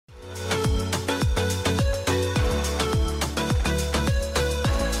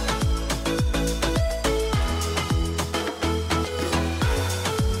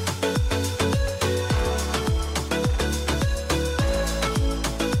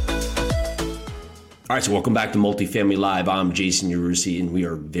All right, so welcome back to Multifamily Live. I'm Jason Yarusi, and we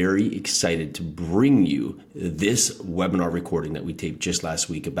are very excited to bring you this webinar recording that we taped just last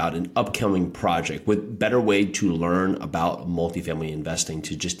week about an upcoming project with better way to learn about multifamily investing,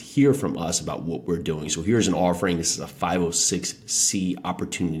 to just hear from us about what we're doing. So here's an offering. This is a 506C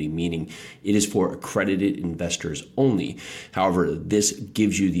opportunity, meaning it is for accredited investors only. However, this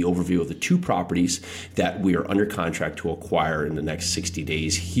gives you the overview of the two properties that we are under contract to acquire in the next 60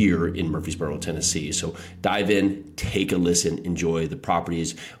 days here in Murfreesboro, Tennessee. So dive in, take a listen, enjoy. The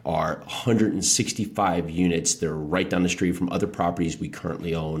properties are 165 units. They're right down the street from other properties we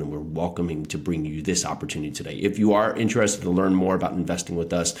currently own, and we're welcoming to bring you this opportunity today. If you are interested to learn more about investing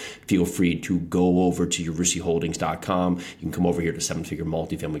with us, feel free to go over to yarusiholdings.com. You can come over here to Seven Figure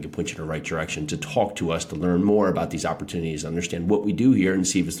Multifamily. We can point you in the right direction to talk to us, to learn more about these opportunities, understand what we do here, and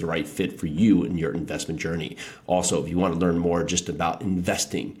see if it's the right fit for you in your investment journey. Also, if you want to learn more just about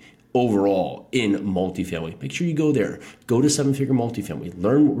investing overall in multifamily, make sure you go there. Go to Seven Figure Multifamily,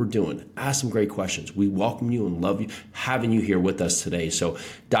 learn what we're doing, ask some great questions. We welcome you and love you having you here with us today. So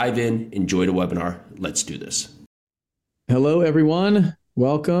dive in, enjoy the webinar. Let's do this. Hello, everyone.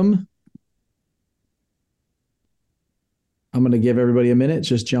 Welcome. I'm going to give everybody a minute.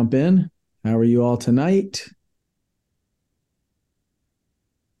 Just jump in. How are you all tonight?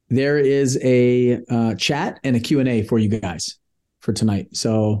 There is a chat and a Q&A for you guys for tonight.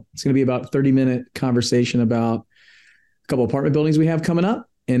 So it's going to be about a 30-minute conversation about a couple apartment buildings we have coming up.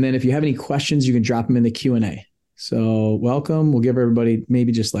 And then if you have any questions, you can drop them in the Q&A. So welcome. We'll give everybody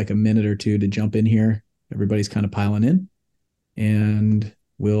maybe just like a minute or two to jump in here. Everybody's kind of piling in. And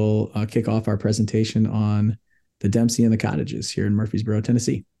we'll kick off our presentation on the Dempsey and the Cottages here in Murfreesboro,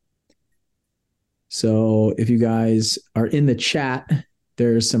 Tennessee. So if you guys are in the chat,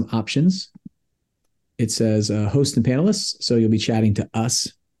 there's some options. It says host and panelists. So you'll be chatting to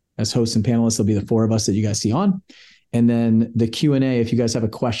us as hosts and panelists. There'll be the four of us that you guys see on. And then the Q&A, if you guys have a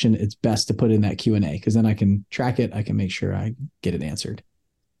question, it's best to put in that Q&A because then I can track it. I can make sure I get it answered.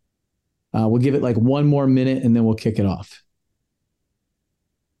 We'll give it like one more minute and then we'll kick it off.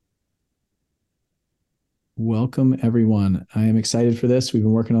 Welcome, everyone. I am excited for this. We've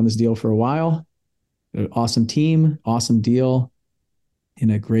been working on this deal for a while. An awesome team, awesome deal, in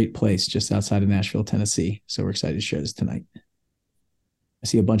a great place just outside of Nashville, Tennessee. So we're excited to share this tonight. I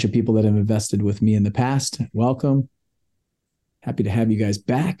see a bunch of people that have invested with me in the past. Welcome. Happy to have you guys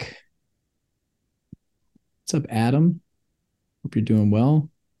back. What's up, Adam? Hope you're doing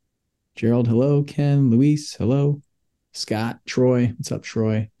well. Gerald, hello. Ken, Luis, hello. Scott, Troy. What's up,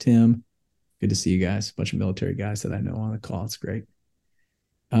 Troy? Tim. Good to see you guys. A bunch of military guys that I know on the call. It's great.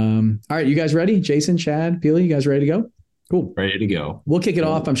 All right, you guys ready? Jason, Chad, Peely, you guys ready to go? Cool. Ready to go. We'll kick it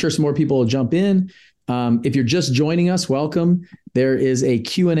off. I'm sure some more people will jump in. If you're just joining us, welcome. There is a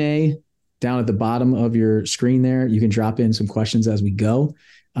Q&A down at the bottom of your screen there. You can drop in some questions as we go.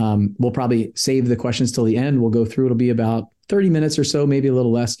 We'll probably save the questions till the end. We'll go through. It'll be about 30 minutes or so, maybe a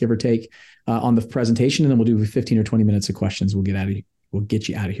little less, give or take, on the presentation. And then we'll do 15 or 20 minutes of questions. We'll get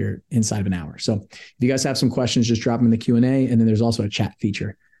you out of here inside of an hour. So if you guys have some questions, just drop them in the Q&A. And then there's also a chat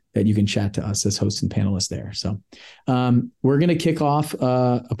feature that you can chat to us as hosts and panelists there. So we're going to kick off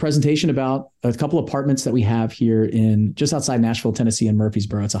a presentation about a couple of apartments that we have here in just outside Nashville, Tennessee, and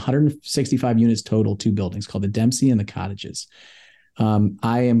Murfreesboro. It's 165 units total, two buildings called the Dempsey and the Cottages.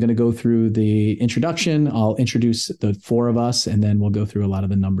 I am going to go through the introduction. I'll introduce the four of us, and then we'll go through a lot of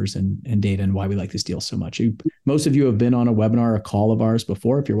the numbers and data and why we like this deal so much. Most of you have been on a webinar, a call of ours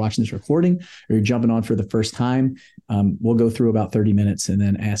before. If you're watching this recording or you're jumping on for the first time, we'll go through about 30 minutes and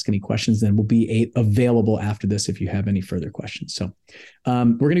then ask any questions. Then we'll be available after this if you have any further questions. So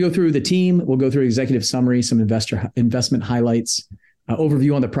we're going to go through the team. We'll go through executive summary, some investment highlights,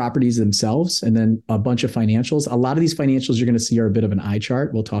 overview on the properties themselves, and then a bunch of financials. A lot of these financials you're going to see are a bit of an eye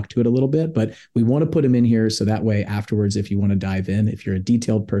chart. We'll talk to it a little bit, but we want to put them in here so that way afterwards, if you want to dive in, if you're a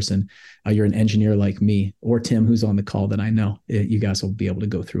detailed person, you're an engineer like me or Tim, who's on the call that I know, you guys will be able to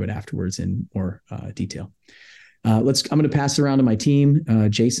go through it afterwards in more detail. I'm going to pass it around to my team.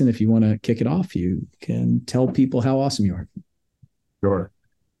 Jason, if you want to kick it off, you can tell people how awesome you are. Sure.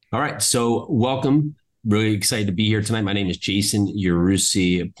 All right. So welcome. Really excited to be here tonight. My name is Jason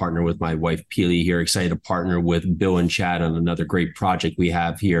Yarusi, a partner with my wife, Peely here. Excited to partner with Bill and Chad on another great project we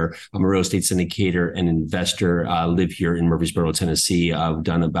have here. I'm a real estate syndicator and investor. Live here in Murfreesboro, Tennessee. I've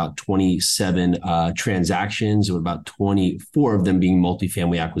done about 27 transactions, with about 24 of them being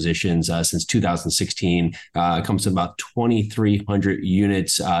multifamily acquisitions since 2016. It comes to about 2,300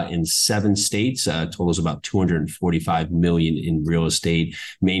 units in 7 states. Totals about $245 million in real estate.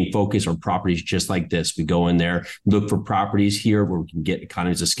 Main focus are properties just like this. list. We go in there, look for properties here where we can get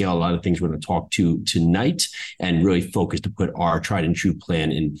economies of scale. A lot of things we're going to talk to tonight, and really focus to put our tried and true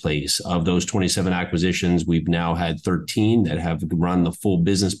plan in place. Of those 27 acquisitions, we've now had 13 that have run the full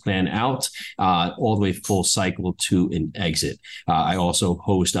business plan out, all the way full cycle to an exit. I also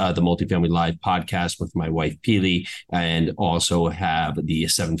host the Multifamily Live podcast with my wife, Peely, and also have the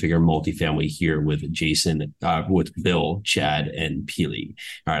Seven Figure Multifamily here with Jason, with Bill, Chad, and Peely.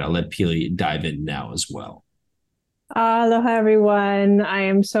 All right, I'll let Peely dive in now as well. Aloha, everyone. I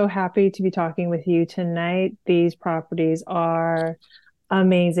am so happy to be talking with you tonight. These properties are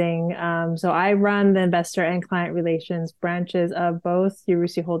amazing. So I run the investor and client relations branches of both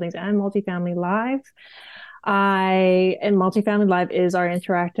Yarusi Holdings and Multifamily Live. And Multifamily Live is our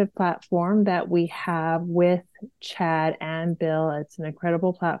interactive platform that we have with Chad and Bill. It's an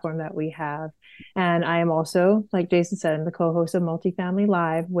incredible platform that we have. And I am also, like Jason said, I'm the co-host of Multifamily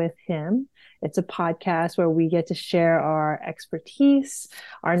Live with him. It's a podcast where we get to share our expertise,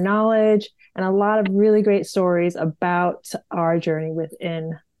 our knowledge, and a lot of really great stories about our journey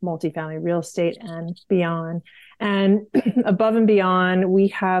within multifamily real estate and beyond. And above and beyond, we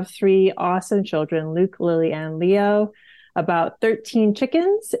have 3 awesome children, Luke, Lily, and Leo, about 13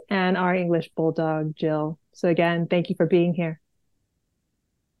 chickens, and our English bulldog, Jill. So again, thank you for being here.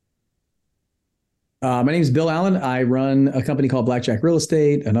 My name is Bill Allen. I run a company called Blackjack Real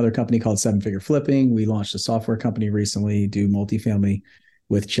Estate, another company called Seven Figure Flipping. We launched a software company recently, do multifamily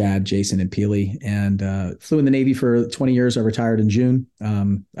with Chad, Jason, and Peely, and flew in the Navy for 20 years. I retired in June.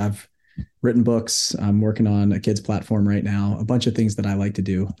 I've written books. I'm working on a kids platform right now, a bunch of things that I like to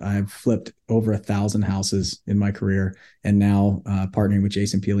do. I've flipped over 1,000 houses in my career, and now partnering with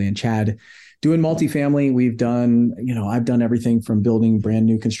Jason, Peely, and Chad, doing multifamily. I've done everything from building brand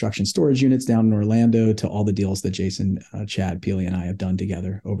new construction storage units down in Orlando to all the deals that Jason, Chad, Peely, and I have done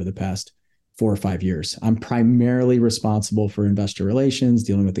together over the past 4 or 5 years. I'm primarily responsible for investor relations,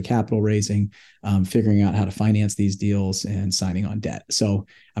 dealing with the capital raising, figuring out how to finance these deals, and signing on debt. So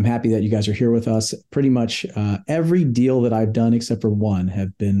I'm happy that you guys are here with us. Pretty much every deal that I've done except for one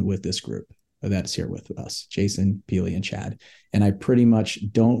have been with this group that's here with us, Jason, Peely, and Chad. And I pretty much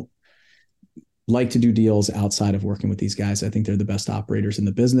don't like to do deals outside of working with these guys. I think they're the best operators in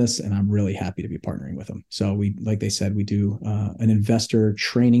the business, and I'm really happy to be partnering with them. So we, like they said, we do an investor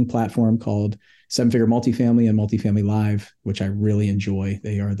training platform called Seven Figure Multifamily and Multifamily Live, which I really enjoy.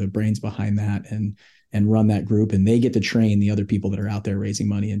 They are the brains behind that and run that group, and they get to train the other people that are out there raising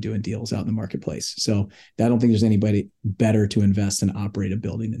money and doing deals out in the marketplace. So I don't think there's anybody better to invest and operate a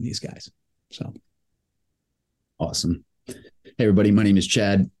building than these guys. So awesome. Hey, everybody. My name is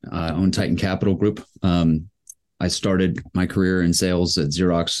Chad. I own Titan Capital Group. I started my career in sales at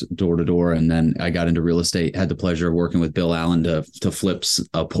Xerox door to door, and then I got into real estate. Had the pleasure of working with Bill Allen to flip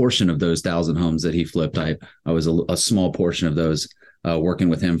a portion of those 1,000 homes that he flipped. I was a small portion of those, working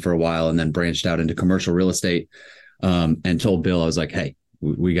with him for a while, and then branched out into commercial real estate, and told Bill, I was like, hey,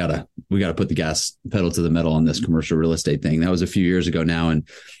 we gotta put the gas pedal to the metal on this commercial real estate thing. That was a few years ago now, and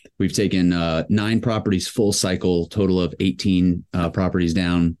we've taken 9 properties full cycle, total of 18 properties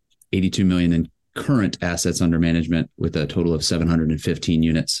down, 82 million in current assets under management with a total of 715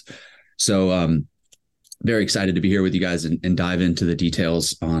 units. So very excited to be here with you guys and dive into the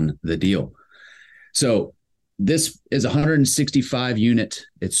details on the deal. So this is 165 unit.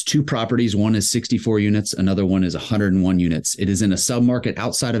 It's 2 properties. One is 64 units. Another one is 101 units. It is in a submarket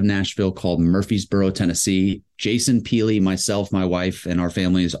outside of Nashville called Murfreesboro, Tennessee. Jason, Peely, myself, my wife, and our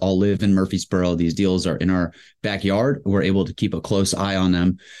families all live in Murfreesboro. These deals are in our backyard. We're able to keep a close eye on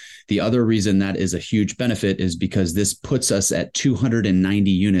them. The other reason that is a huge benefit is because this puts us at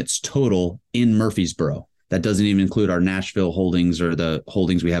 290 units total in Murfreesboro. That doesn't even include our Nashville holdings or the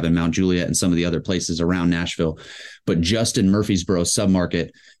holdings we have in Mount Juliet and some of the other places around Nashville. But just in Murfreesboro submarket,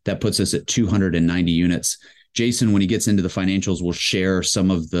 that puts us at 290 units. Jason, when he gets into the financials, will share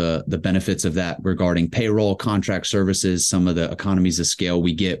some of the benefits of that regarding payroll, contract services, some of the economies of scale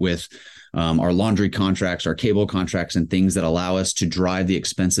we get with our laundry contracts, our cable contracts, and things that allow us to drive the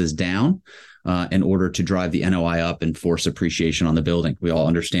expenses down in order to drive the NOI up and force appreciation on the building. We all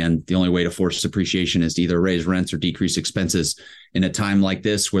understand the only way to force appreciation is to either raise rents or decrease expenses. In a time like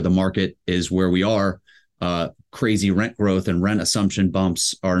this, where the market is where we are, crazy rent growth and rent assumption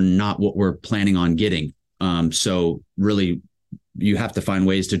bumps are not what we're planning on getting. So really, you have to find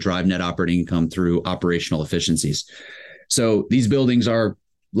ways to drive net operating income through operational efficiencies. So these buildings are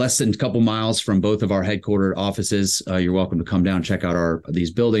less than a couple miles from both of our headquartered offices. You're welcome to come down, check out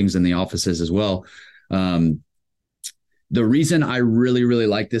these buildings and the offices as well. The reason I really, really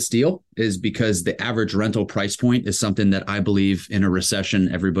like this deal is because the average rental price point is something that I believe in a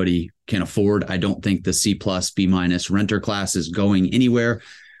recession everybody can afford. I don't think the C+, B- renter class is going anywhere.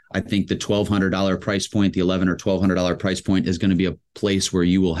 I think the $1,200 price point, the $1,100 or $1,200 price point is going to be a place where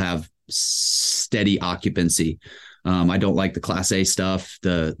you will have steady occupancy. I don't like the Class A stuff,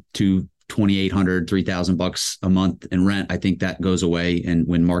 the $2,800, $3,000 a month in rent. I think that goes away and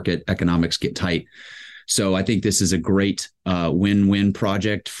when market economics get tight. So I think this is a great win-win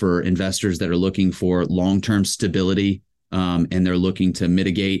project for investors that are looking for long-term stability and they're looking to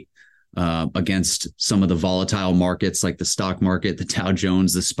mitigate against some of the volatile markets like the stock market, the Dow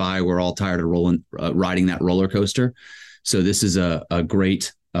Jones, the SPY. We're all tired of riding that roller coaster. So this is a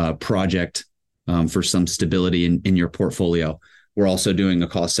great project for some stability in your portfolio. We're also doing a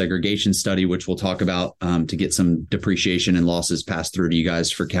cost segregation study, which we'll talk about to get some depreciation and losses passed through to you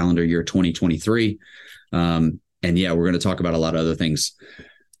guys for calendar year 2023. And yeah, we're going to talk about a lot of other things.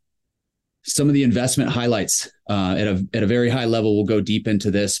 Some of the investment highlights at a very high level, we'll go deep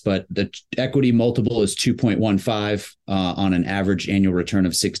into this, but the equity multiple is 2.15 on an average annual return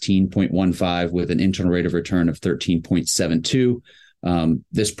of 16.15 with an internal rate of return of 13.72.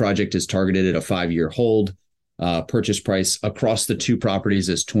 This project is targeted at a 5-year hold. Purchase price across the two properties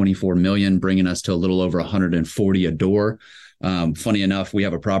is $24 million, bringing us to a little over $140 a door. Funny enough, we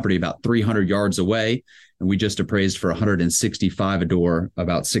have a property about 300 yards away, and we just appraised for $165 a door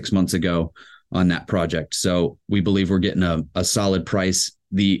about 6 months ago on that project. So we believe we're getting a solid price.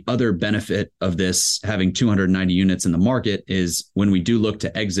 The other benefit of this, having 290 units in the market, is when we do look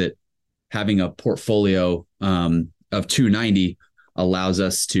to exit, having a portfolio of 290 allows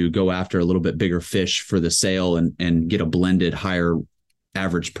us to go after a little bit bigger fish for the sale and get a blended higher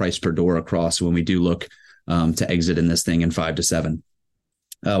average price per door across when we do look to exit in this thing in 5 to 7.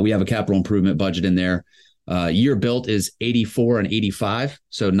 We have a capital improvement budget in there. Year built is 84 and 85.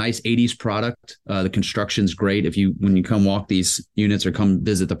 So nice 80s product. The construction's great. When you come walk these units or come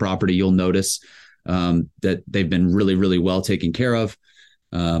visit the property, you'll notice that they've been really, really well taken care of.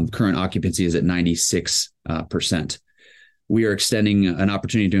 Current occupancy is at 96%. We are extending an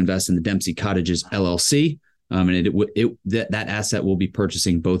opportunity to invest in the Dempsey Cottages LLC. That asset will be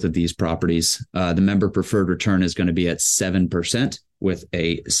purchasing both of these properties. The member preferred return is going to be at 7% with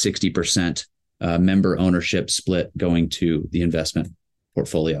a 60% member ownership split going to the investment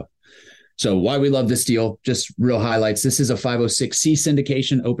portfolio. So why we love this deal, just real highlights. This is a 506C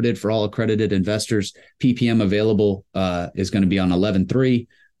syndication opened for all accredited investors. PPM available is going to be on 11/3.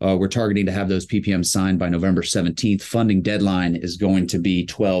 We're targeting to have those PPMs signed by November 17th. Funding deadline is going to be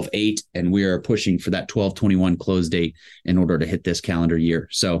 12/8, and we are pushing for that 12/21 close date in order to hit this calendar year.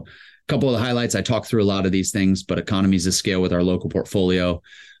 So a couple of the highlights, I talked through a lot of these things, but economies of scale with our local portfolio,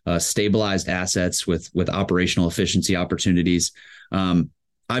 stabilized assets with operational efficiency opportunities.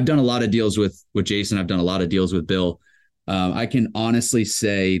 I've done a lot of deals with Jason. I've done a lot of deals with Bill. I can honestly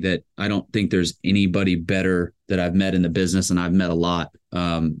say that I don't think there's anybody better that I've met in the business, and I've met a lot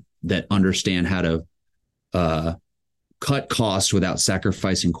that understand how to cut costs without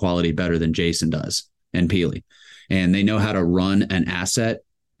sacrificing quality better than Jason does and Peely. And they know how to run an asset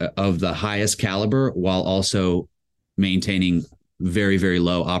of the highest caliber while also maintaining very, very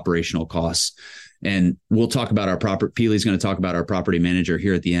low operational costs. And we'll talk about our property. Peely's going to talk about our property manager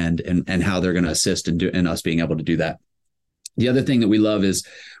here at the end and how they're going to assist in us being able to do that. The other thing that we love is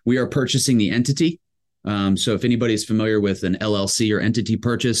we are purchasing the entity. So if anybody's familiar with an LLC or entity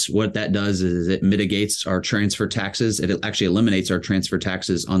purchase, what that does is it mitigates our transfer taxes. It actually eliminates our transfer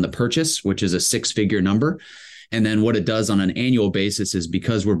taxes on the purchase, which is a 6-figure number. And then what it does on an annual basis is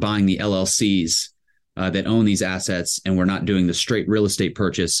because we're buying the LLCs that own these assets and we're not doing the straight real estate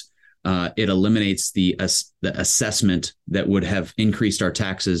purchase, it eliminates the assessment that would have increased our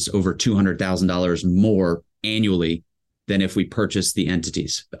taxes over $200,000 more annually than if we purchase the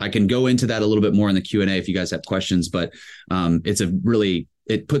entities. I can go into that a little bit more in the Q&A if you guys have questions, but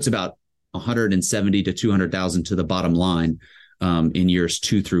it puts about 170 to 200,000 to the bottom line in years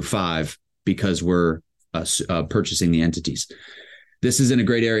 2 through 5 because we're purchasing the entities. This is in a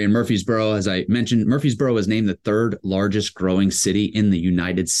great area in Murfreesboro. As I mentioned, Murfreesboro is named the 3rd largest growing city in the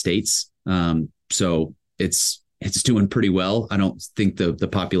United States. So it's doing pretty well. I don't think the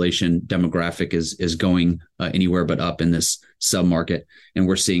population demographic is going anywhere but up in this submarket, and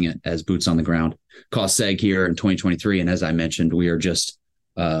we're seeing it as boots on the ground. Cost seg here in 2023, and as I mentioned, we are just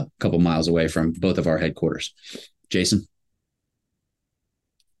a couple miles away from both of our headquarters. Jason?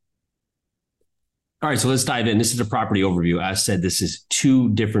 All right, so let's dive in. This is a property overview. As said, this is two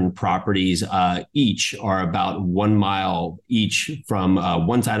different properties. Each are about 1 mile each from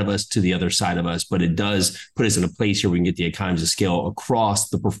one side of us to the other side of us, but it does put us in a place here we can get the economies of scale across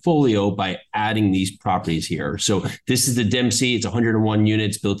the portfolio by adding these properties here. So this is the Dempsey. It's 101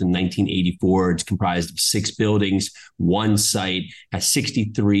 units built in 1984. It's comprised of 6 buildings, one site, has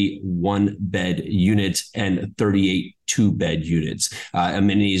 63 one-bed units and 38 two-bed units.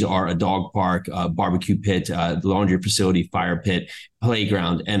 Amenities are a dog park, barbecue pit, laundry facility, fire pit,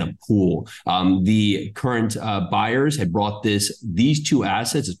 playground, and a pool. The current buyers had brought these 2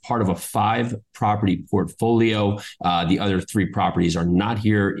 assets as part of a 5-property portfolio. The other 3 properties are not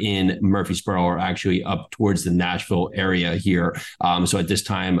here in Murfreesboro, or actually up towards the Nashville area here. So at this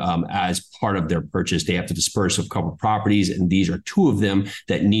time, as part of their purchase, they have to disperse a couple of properties, and these are 2 of them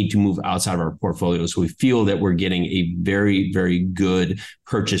that need to move outside of our portfolio. So we feel that we're getting a very, very good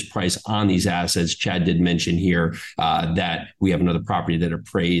purchase price on these assets. Chad did mention here that we have another property that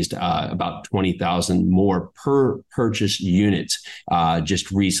appraised about $20,000 more per purchase unit just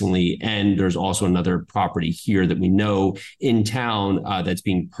recently. And there's also another property here that we know in town that's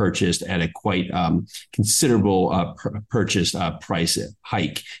being purchased at a quite considerable purchase price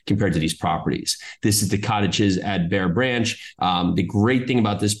hike compared to these properties. This is the Cottages at Bear Branch. The great thing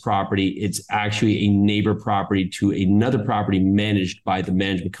about this property, it's actually a neighbor property to another property managed by the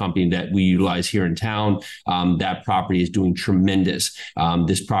management company that we utilize here in town. That property is doing tremendous.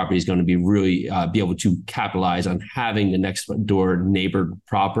 This property is going to be really be able to capitalize on having the next door neighbor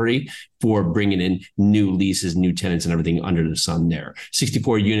property for bringing in new leases, new tenants, and everything under the sun there.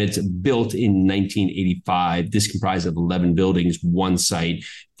 64 units built in 1985. This comprised of 11 buildings, one site,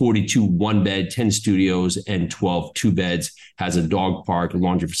 42 one-bed, 10 studios, and 12 two-beds. Has a dog park, a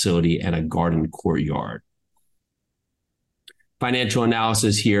laundry facility, and a garden courtyard. Financial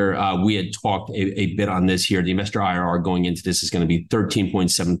analysis here. We had talked a bit on this here. The investor IRR going into this is going to be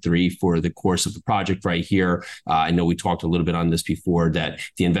 13.73 for the course of the project right here. I know we talked a little bit on this before, that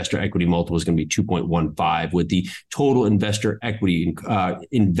the investor equity multiple is going to be 2.15, with the total investor equity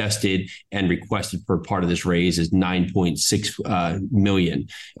invested and requested per part of this raise is 9.6 million.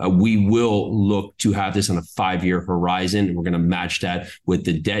 We will look to have this on a 5-year horizon, and we're going to match that with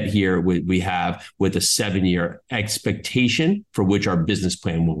the debt here we have with a 7-year expectation for which our business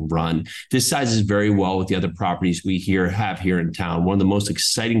plan will run. This sizes very well with the other properties we have here in town. One of the most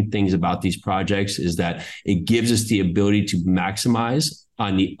exciting things about these projects is that it gives us the ability to maximize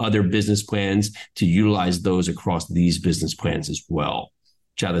on the other business plans, to utilize those across these business plans as well.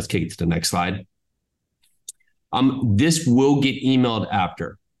 Chad, let's kick it to the next slide. This will get emailed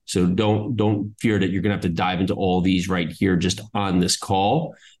after. So don't fear that you're going to have to dive into all these right here just on this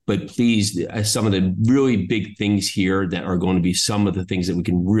call. But please, some of the really big things here that are going to be some of the things that we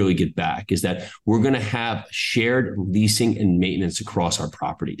can really get back is that we're going to have shared leasing and maintenance across our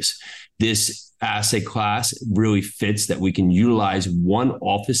properties. This asset class really fits that we can utilize one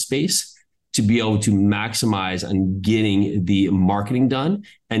office space to be able to maximize on getting the marketing done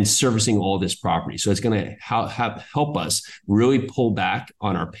and servicing all this property. So it's going to help us really pull back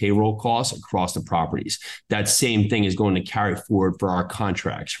on our payroll costs across the properties. That same thing is going to carry forward for our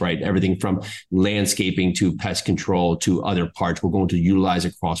contracts, right? Everything from landscaping to pest control to other parts we're going to utilize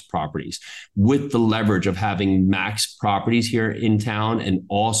across properties. With the leverage of having max properties here in town and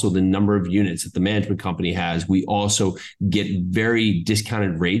also the number of units that the management company has, we also get very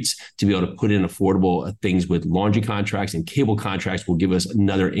discounted rates to be able to put in affordable things with laundry contracts, and cable contracts will give us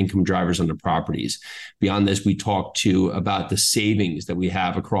another income drivers on the properties. Beyond this, we talked about the savings that we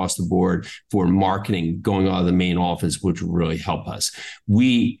have across the board for marketing going out of the main office, which will really help us.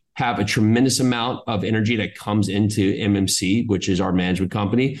 We have a tremendous amount of energy that comes into MMC, which is our management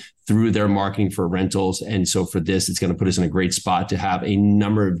company, through their marketing for rentals. And so for this, it's going to put us in a great spot to have a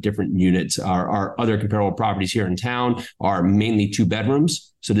number of different units. Our other comparable properties here in town are mainly 2 bedrooms.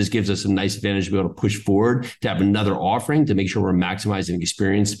 So this gives us a nice advantage to be able to push forward, to have another offering, to make sure we're maximizing the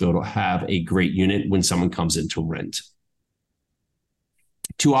experience, to be able to have a great unit when someone comes in to rent.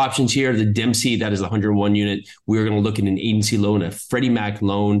 2 options here. The Dempsey, that is the 101 unit. We're going to look at an agency loan, a Freddie Mac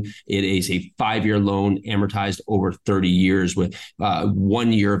loan. It is a 5-year loan amortized over 30 years with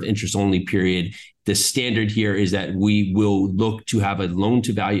 1 year of interest only period. The standard here is that we will look to have a loan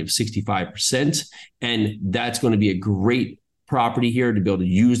to value of 65%. And that's going to be a great property here to be able to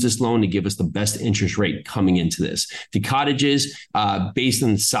use this loan to give us the best interest rate coming into this. The cottages, based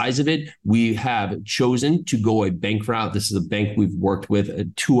on the size of it, we have chosen to go a bank route. This is a bank we've worked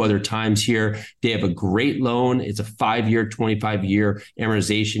with 2 other times here. They have a great loan. It's a 5-year, 25-year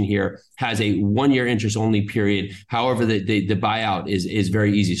amortization here, has a 1-year interest only period. However, the buyout is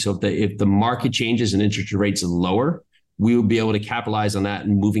very easy. So if the market changes and interest rates are lower, we will be able to capitalize on that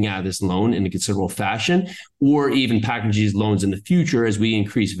and moving out of this loan in a considerable fashion, or even package these loans in the future as we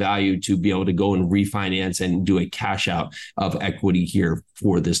increase value to be able to go and refinance and do a cash out of equity here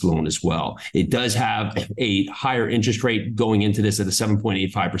for this loan as well. It does have a higher interest rate going into this at a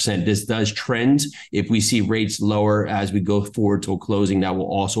 7.85%. This does trend. If we see rates lower as we go forward to a closing, that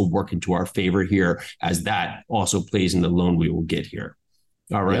will also work into our favor here, as that also plays in the loan we will get here.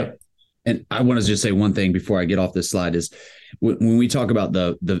 All right. Yep. And I want to just say one thing before I get off this slide is when we talk about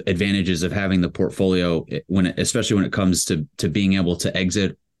the advantages of having the portfolio, especially when it comes to being able to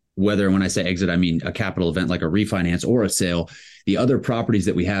exit, when I say exit, I mean a capital event like a refinance or a sale. The other properties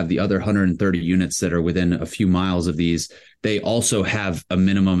that we have, the other 130 units that are within a few miles of these, they also have a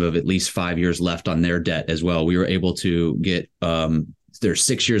minimum of at least 5 years left on their debt as well. We were able to get there's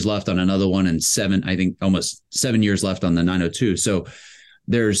 6 years left on another one and almost 7 years left on the 902. So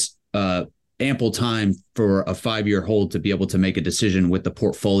there's ample time for a 5-year hold to be able to make a decision with the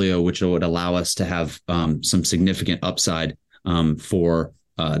portfolio, which would allow us to have some significant upside for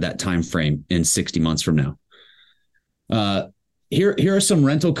that time frame in 60 months from now. Here are some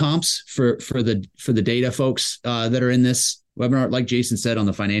rental comps for the data folks that are in this webinar. Like Jason said on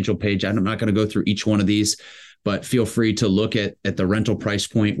the financial page, I'm not going to go through each one of these, but feel free to look at the rental price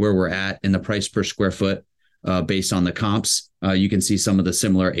point where we're at and the price per square foot based on the comps. You can see some of the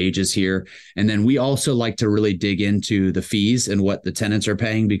similar ages here. And then we also like to really dig into the fees and what the tenants are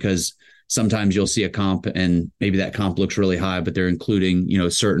paying, because sometimes you'll see a comp and maybe that comp looks really high, but they're including,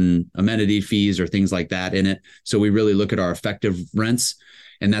 certain amenity fees or things like that in it. So we really look at our effective rents.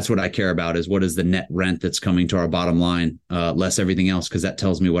 And that's what I care about, is what is the net rent that's coming to our bottom line, less everything else, because that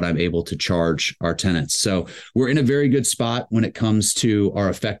tells me what I'm able to charge our tenants. So we're in a very good spot when it comes to our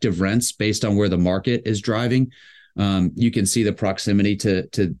effective rents based on where the market is driving. You can see the proximity to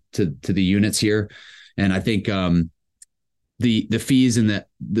the units here. And I think the fees and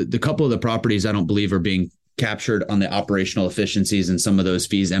the couple of the properties I don't believe are being captured on the operational efficiencies and some of those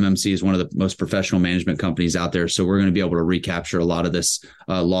fees. MMC is one of the most professional management companies out there. So we're going to be able to recapture a lot of this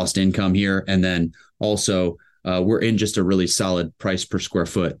lost income here. And then also we're in just a really solid price per square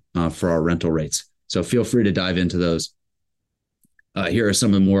foot for our rental rates. So feel free to dive into those. Here are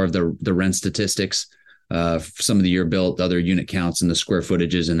some of more of the rent statistics, some of the year built, other unit counts, and the square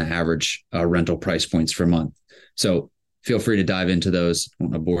footages and the average rental price points per month. So feel free to dive into those. I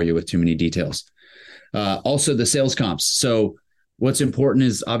don't want to bore you with too many details. Also the sales comps. So what's important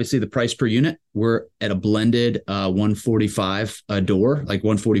is obviously the price per unit. We're at a blended 145 a door, like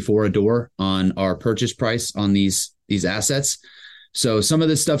 144 a door on our purchase price on these assets. So some of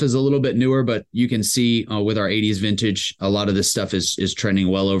this stuff is a little bit newer, but you can see with our 80s vintage, a lot of this stuff is trending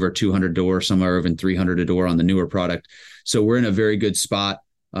well over 200 door, somewhere even 300 a door on the newer product. So we're in a very good spot.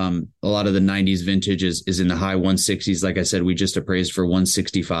 A lot of the 90s vintage is in the high 160s. Like I said, we just appraised for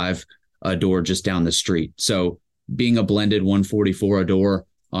 165 a door just down the street. So being a blended 144 a door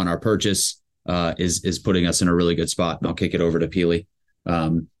on our purchase is putting us in a really good spot. And I'll kick it over to Peely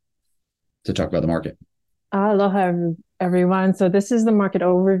to talk about the market. Aloha, everyone. So this is the market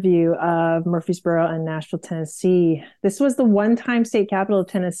overview of Murfreesboro and Nashville, Tennessee. This was the one-time state capital of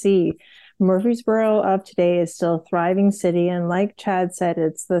Tennessee. Murfreesboro of today is still a thriving city. And like Chad said,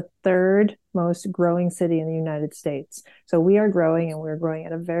 it's the third most growing city in the United States. So we are growing, and we're growing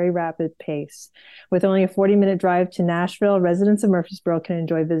at a very rapid pace. With only a 40-minute drive to Nashville, residents of Murfreesboro can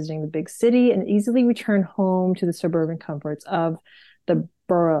enjoy visiting the big city and easily return home to the suburban comforts of the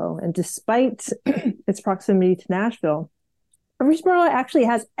borough. And despite its proximity to Nashville, Murfreesboro actually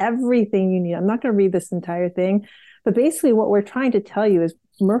has everything you need. I'm not going to read this entire thing, but basically what we're trying to tell you is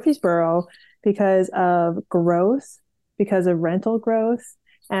Murfreesboro, because of growth, because of rental growth,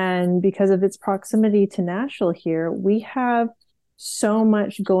 and because of its proximity to Nashville here, we have so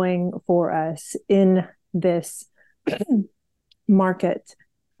much going for us in this market.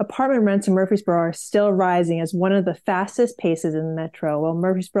 Apartment rents in Murfreesboro are still rising as one of the fastest paces in the metro. While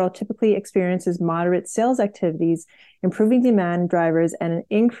Murfreesboro typically experiences moderate sales activities, improving demand drivers and an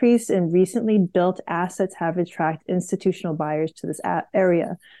increase in recently built assets have attracted institutional buyers to this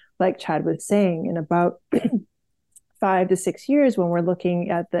area. Like Chad was saying, in about 5 to 6 years, when we're looking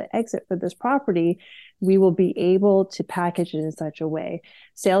at the exit for this property, we will be able to package it in such a way.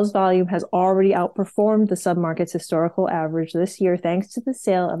 Sales volume has already outperformed the submarket's historical average this year, thanks to the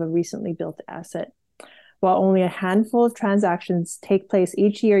sale of a recently built asset. While only a handful of transactions take place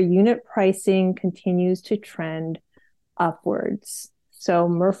each year, unit pricing continues to trend upwards. So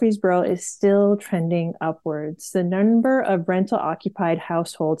Murfreesboro is still trending upwards. The number of rental occupied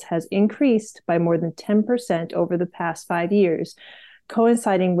households has increased by more than 10% over the past 5 years,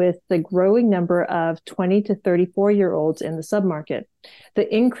 coinciding with the growing number of 20 to 34-year-olds in the submarket.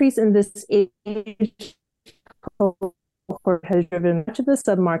 The increase in this age cohort has driven much of the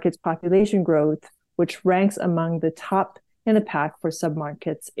submarket's population growth, which ranks among the top in the pack for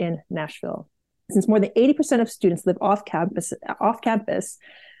submarkets in Nashville. Since more than 80% of students live off campus,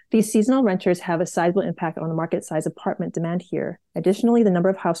 these seasonal renters have a sizable impact on the market size apartment demand here. Additionally, the number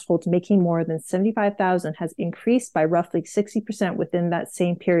of households making more than $75,000 has increased by roughly 60% within that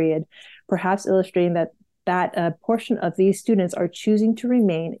same period, perhaps illustrating that a portion of these students are choosing to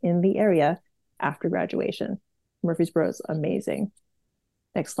remain in the area after graduation. Murfreesboro is amazing.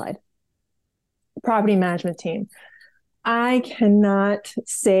 Next slide. Property management team. I cannot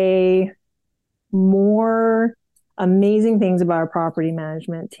say more amazing things about our property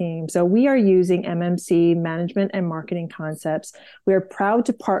management team. So we are using MMC Management and Marketing Concepts. We are proud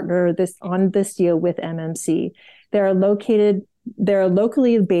to partner on this deal with MMC. They're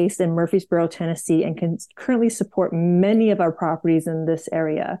locally based in Murfreesboro, Tennessee, and can currently support many of our properties in this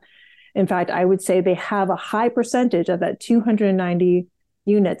area. In fact, I would say they have a high percentage of that 290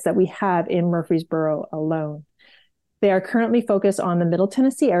 units that we have in Murfreesboro alone. They are currently focused on the Middle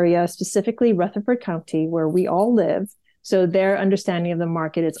Tennessee area, specifically Rutherford County, where we all live. So their understanding of the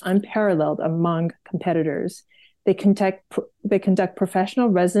market is unparalleled among competitors. They conduct professional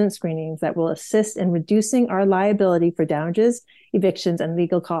resident screenings that will assist in reducing our liability for damages, evictions, and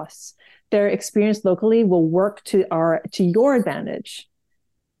legal costs. Their experience locally will work to your advantage.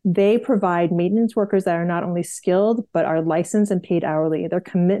 They provide maintenance workers that are not only skilled, but are licensed and paid hourly. Their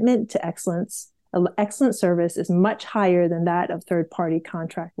commitment to excellent service is much higher than that of third-party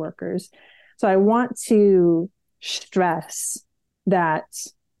contract workers. So I want to stress that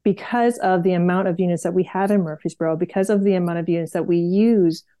because of the amount of units that we have in Murfreesboro, because of the amount of units that we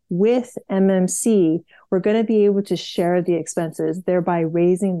use with MMC, we're going to be able to share the expenses, thereby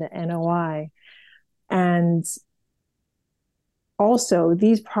raising the NOI. And also,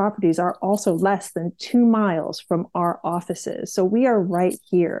 these properties are also less than 2 miles from our offices. So we are right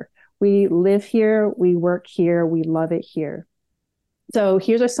here. We live here, we work here, we love it here. So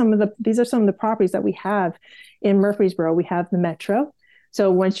these are some of the properties that we have in Murfreesboro. We have the Metro. So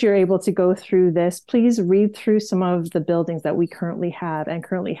once you're able to go through this, please read through some of the buildings that we currently have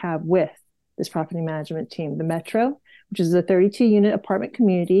with this property management team. The Metro, which is a 32-unit apartment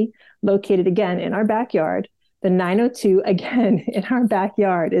community located again in our backyard. The 902, again in our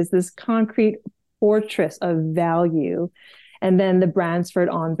backyard, is this concrete fortress of value. And then the Bransford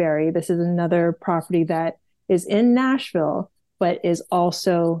on Berry. This is another property that is in Nashville, but is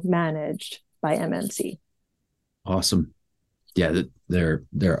also managed by MMC. Awesome. Yeah, they're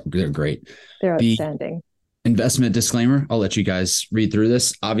great. They're outstanding. Investment disclaimer. I'll let you guys read through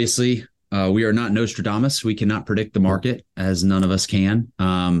this. Obviously, we are not Nostradamus. We cannot predict the market, as none of us can.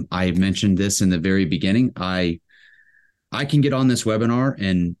 I mentioned this in the very beginning. I can get on this webinar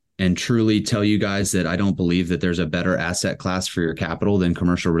and truly tell you guys that I don't believe that there's a better asset class for your capital than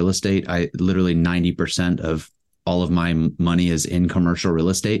commercial real estate. Literally 90% of all of my money is in commercial real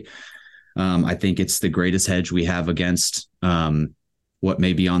estate. I think it's the greatest hedge we have against what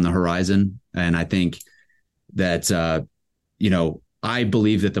may be on the horizon. And I think that, I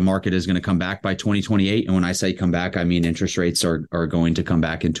believe that the market is going to come back by 2028. And when I say come back, I mean interest rates are going to come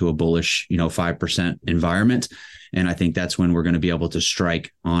back into a bullish, 5% environment. And I think that's when we're going to be able to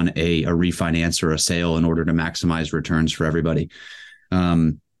strike on a refinance or a sale in order to maximize returns for everybody.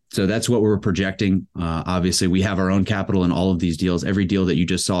 So that's what we're projecting. Obviously, we have our own capital in all of these deals. Every deal that you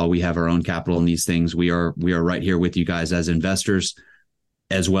just saw, we have our own capital in these things. We are right here with you guys as investors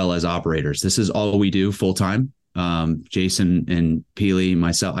as well as operators. This is all we do full time. Jason and Peely,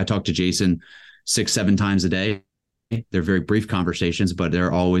 myself, I talk to Jason 6-7 times a day. They're very brief conversations, but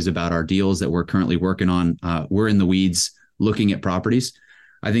they're always about our deals that we're currently working on. We're in the weeds looking at properties.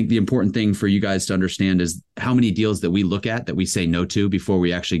 I think the important thing for you guys to understand is how many deals that we look at that we say no to before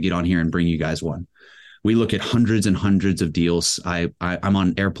we actually get on here and bring you guys one. We look at hundreds and hundreds of deals. I'm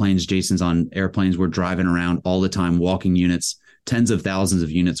on airplanes. Jason's on airplanes. We're driving around all the time, walking units, tens of thousands of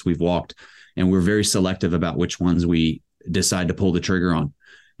units we've walked. And we're very selective about which ones we decide to pull the trigger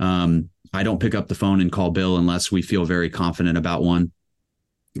on. I don't pick up the phone and call Bill unless we feel very confident about one.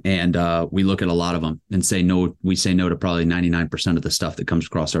 And we look at a lot of them and say no. We say no to probably 99% of the stuff that comes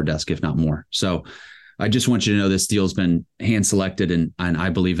across our desk, if not more. So I just want you to know this deal's been hand selected, and I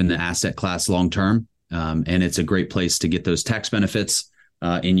believe in the asset class long term. And it's a great place to get those tax benefits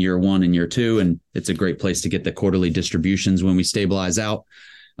in year 1 and year 2. And it's a great place to get the quarterly distributions when we stabilize out.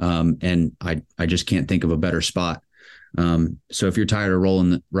 And I just can't think of a better spot. So if you're tired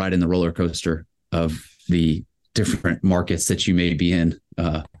of riding the roller coaster of the different markets that you may be in,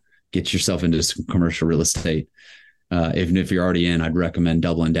 get yourself into some commercial real estate. Even if you're already in, I'd recommend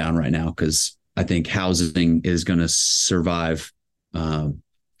doubling down right now, because I think housing is going to survive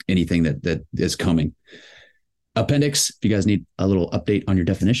anything that is coming. Appendix, if you guys need a little update on your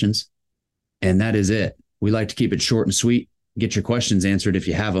definitions. And that is it. We like to keep it short and sweet. Get your questions answered if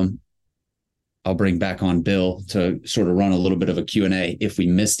you have them. I'll bring back on Bill to sort of run a little bit of a Q&A. If we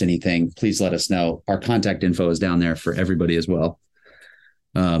missed anything, please let us know. Our contact info is down there for everybody as well.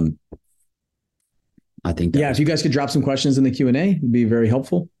 I think if you guys could drop some questions in the Q&A, it'd be very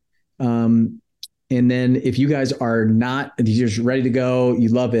helpful. And then if you guys are not, you're just ready to go, you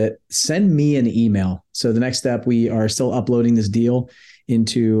love it, send me an email. So the next step, we are still uploading this deal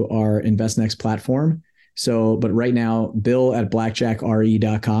into our InvestNext platform. So, but right now,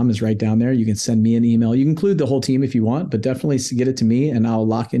 bill@blackjackre.com is right down there. You can send me an email. You can include the whole team if you want, but definitely get it to me and I'll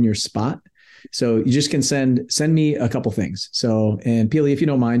lock in your spot. So you just can send me a couple things. So, and Peely, if you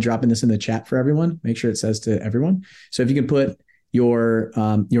don't mind dropping this in the chat for everyone, make sure it says to everyone. So if you can put your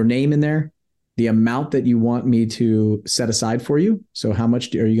name in there, the amount that you want me to set aside for you. So how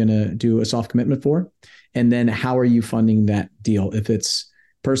much are you going to do a soft commitment for? And then how are you funding that deal? If it's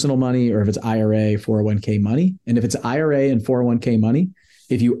personal money or if it's IRA, 401k money. And if it's IRA and 401k money,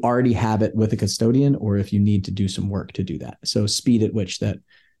 if you already have it with a custodian or if you need to do some work to do that. So speed at which that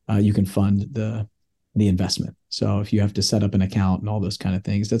you can fund the investment. So if you have to set up an account and all those kind of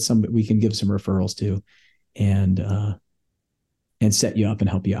things, that's something we can give some referrals to and set you up and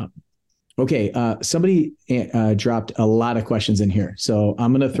help you out. Okay. Somebody dropped a lot of questions in here. So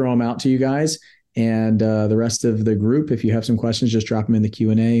I'm going to throw them out to you guys. And the rest of the group, if you have some questions, just drop them in the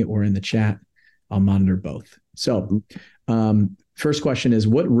Q&A or in the chat. I'll monitor both. So first question is,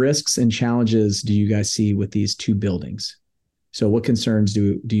 what risks and challenges do you guys see with these two buildings? So what concerns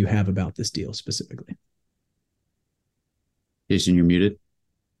do you have about this deal specifically? Jason, you're muted.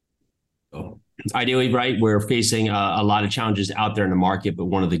 Oh. Ideally, right, we're facing a lot of challenges out there in the market, but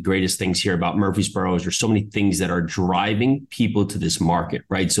one of the greatest things here about Murfreesboro is there's so many things that are driving people to this market,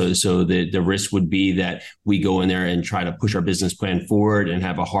 right? So the risk would be that we go in there and try to push our business plan forward and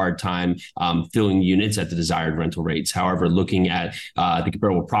have a hard time filling units at the desired rental rates. However, looking at the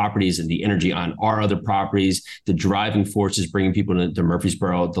comparable properties and the energy on our other properties, the driving forces bringing people to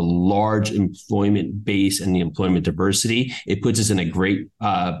Murfreesboro, the large employment base and the employment diversity, it puts us in a great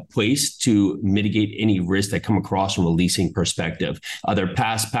place to mitigate any risk that come across from a leasing perspective. Their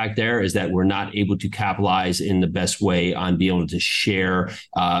past pack there is that we're not able to capitalize in the best way on being able to share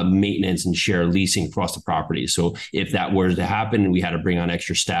maintenance and share leasing across the property. So if that were to happen and we had to bring on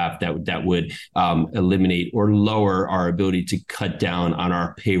extra staff, that would eliminate or lower our ability to cut down on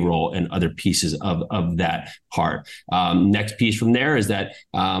our payroll and other pieces of that part. Next piece from there is that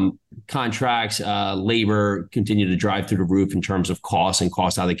contracts, labor continue to drive through the roof in terms of cost and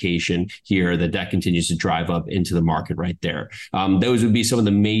cost allocation here, that continues to drive up into the market right there. Those would be some of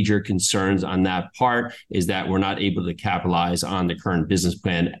the major concerns on that part, is that we're not able to capitalize on the current business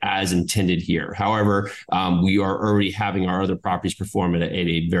plan as intended here. However, we are already having our other properties perform at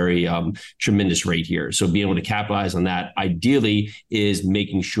a very tremendous rate here. So being able to capitalize on that ideally is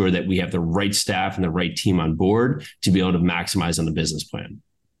making sure that we have the right staff and the right team on board to be able to maximize on the business plan.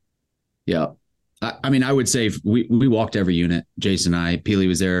 Yeah. I mean, I would say we walked every unit. Jason and I, Peely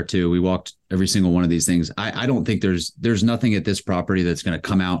was there too. We walked every single one of these things. I don't think there's nothing at this property that's going to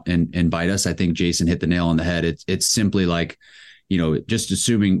come out and bite us. I think Jason hit the nail on the head. It's simply like, just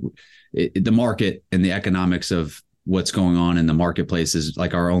assuming the market and the economics of what's going on in the marketplace is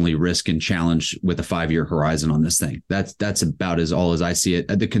like our only risk and challenge with a 5-year horizon on this thing. That's about all as I see it.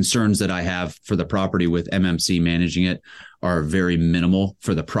 The concerns that I have for the property with MMC managing it are very minimal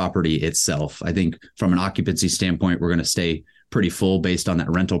for the property itself. I think from an occupancy standpoint, we're going to stay pretty full based on that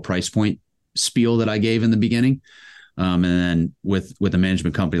rental price point spiel that I gave in the beginning. And then with a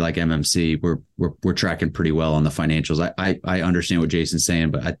management company like MMC, we're tracking pretty well on the financials. I understand what Jason's saying,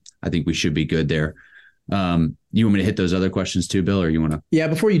 but I think we should be good there. You want me to hit those other questions too, Bill, or you want to? Yeah,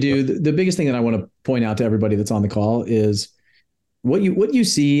 before you do, the biggest thing that I want to point out to everybody that's on the call is what you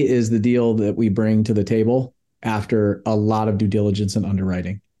see is the deal that we bring to the table after a lot of due diligence and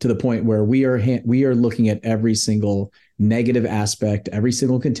underwriting. to the point where we are looking at every single negative aspect, every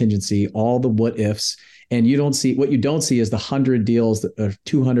single contingency, all the what ifs. And what you don't see is the 100 deals,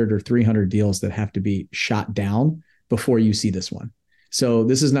 200 or 300 deals that have to be shot down before you see this one. So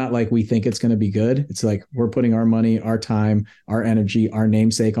this is not like we think it's going to be good. It's like we're putting our money, our time, our energy, our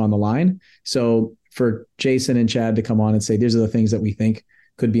namesake on the line. So for Jason and Chad to come on and say, these are the things that we think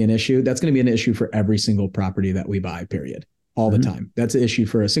could be an issue, that's going to be an issue for every single property that we buy, period. All the time. That's an issue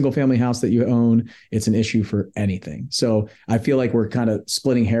for a single family house that you own. It's an issue for anything. So I feel like we're kind of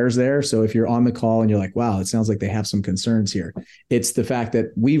splitting hairs there. So if you're on the call and you're like, wow, it sounds like they have some concerns here. It's the fact that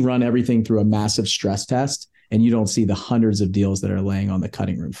we run everything through a massive stress test and you don't see the hundreds of deals that are laying on the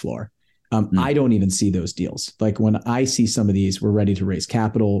cutting room floor. I don't even see those deals. Like when I see some of these, we're ready to raise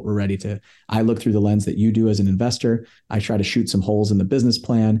capital. I look through the lens that you do as an investor. I try to shoot some holes in the business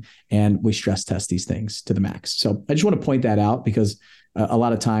plan and we stress test these things to the max. So I just want to point that out because a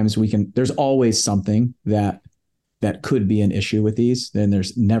lot of times there's always something that could be an issue with these. Then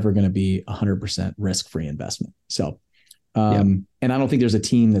there's never going to be 100% risk-free investment. So, and I don't think there's a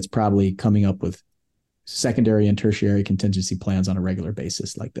team that's probably coming up with secondary and tertiary contingency plans on a regular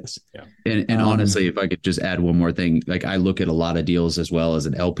basis like this. Yeah. And honestly, if I could just add one more thing, like I look at a lot of deals as well as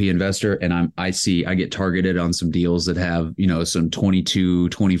an LP investor, and I get targeted on some deals that have, some 22,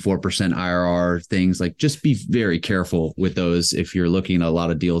 24% IRR things. Like just be very careful with those. If you're looking at a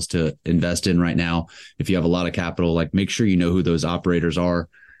lot of deals to invest in right now, if you have a lot of capital, like make sure you know who those operators are.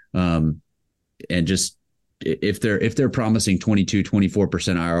 And just, if they're promising 22, 24%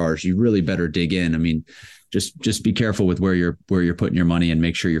 IRRs, you really better dig in. I mean, just be careful with where you're putting your money and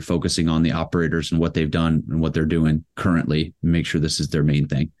make sure you're focusing on the operators and what they've done and what they're doing currently. Make sure this is their main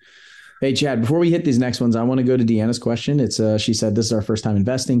thing. Hey, Chad, before we hit these next ones, I want to go to Deanna's question. It's she said, this is our first time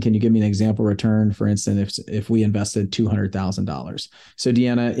investing. Can you give me an example return? For instance, if we invested $200,000. So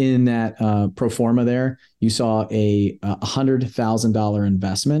Deanna, in that pro forma there, you saw a $100,000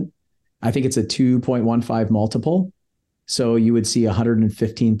 investment. I think it's a 2.15 multiple. So you would see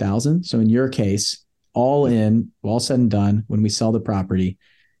 115,000. So in your case, all said and done, when we sell the property,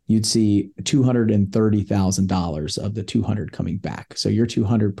 you'd see $230,000 of the 200 coming back. So your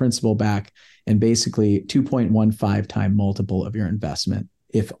 200 principal back and basically 2.15 time multiple of your investment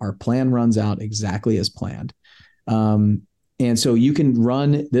if our plan runs out exactly as planned. And so you can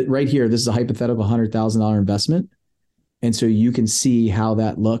run that right here. This is a hypothetical $100,000 investment. And so you can see how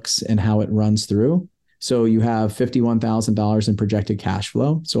that looks and how it runs through. So you have $51,000 in projected cash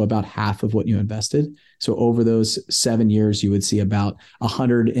flow. So about half of what you invested. So over those 7 years, you would see about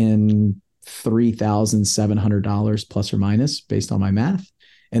 $103,700 plus or minus based on my math.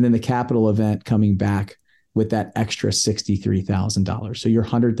 And then the capital event coming back with that extra $63,000. So your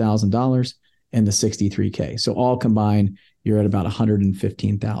 $100,000 and the $63K. So all combined, you're at about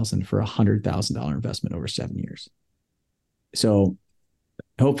 $115,000 for a $100,000 investment over 7 years. So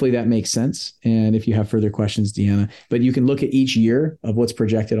hopefully that makes sense. And if you have further questions, Deanna, but you can look at each year of what's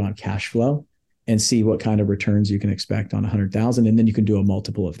projected on cash flow and see what kind of returns you can expect on 100,000. And then you can do a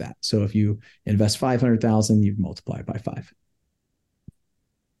multiple of that. So if you invest 500,000, you multiply it by 5.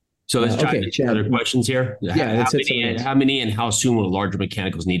 So let's try to get other questions here. Yeah, how many and how soon will larger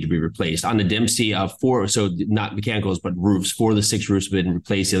mechanicals need to be replaced? On the Dempsey, 4, so not mechanicals, but roofs. 4 of the 6 roofs have been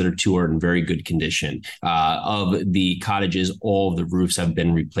replaced. The other 2 are in very good condition. Of the cottages, all of the roofs have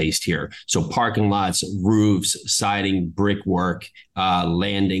been replaced here. So parking lots, roofs, siding, brickwork,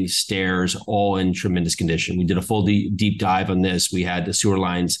 landing, stairs, all in tremendous condition. We did a full deep dive on this. We had the sewer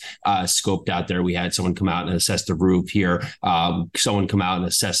lines scoped out there. We had someone come out and assess the roof here. Someone come out and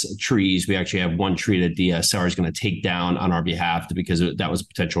assess trees. We actually have one tree that the seller is going to take down on our behalf because that was a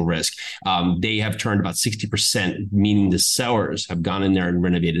potential risk. They have turned about 60%, meaning the sellers have gone in there and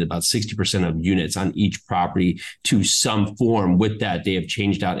renovated about 60% of units on each property to some form. With that, they have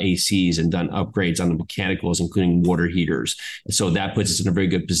changed out ACs and done upgrades on the mechanicals, including water heaters. So that puts us in a very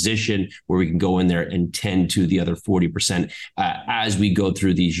good position where we can go in there and tend to the other 40% as we go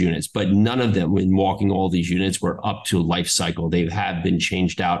through these units. But none of them, when walking all these units, were up to life cycle. They have been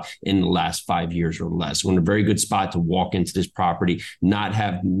changed out in the last 5 years or less. We're in a very good spot to walk into this property, not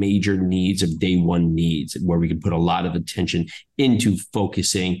have major needs of day one needs, where we can put a lot of attention into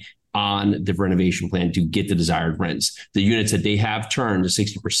focusing on the renovation plan to get the desired rents. The units that they have turned to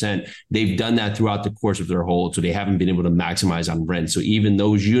 60%, they've done that throughout the course of their hold, so they haven't been able to maximize on rent. So even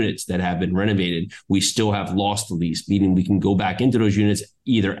those units that have been renovated, we still have lost the lease, meaning we can go back into those units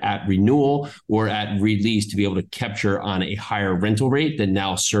either at renewal or at release to be able to capture on a higher rental rate that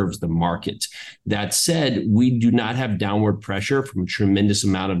now serves the market. That said, we do not have downward pressure from a tremendous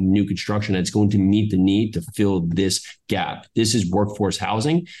amount of new construction that's going to meet the need to fill this gap. This is workforce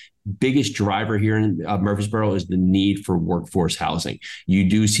housing. Biggest driver here in Murfreesboro is the need for workforce housing. You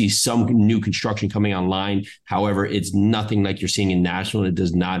do see some new construction coming online. However, it's nothing like you're seeing in Nashville. It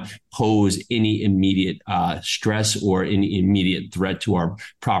does not pose any immediate stress or any immediate threat to our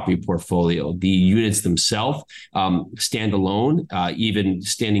property portfolio. The units themselves stand alone. Even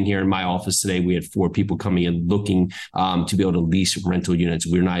standing here in my office today, we had 4 people coming in looking to be able to lease rental units.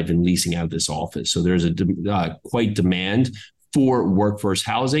 We're not even leasing out of this office. So there's a quite demand for workforce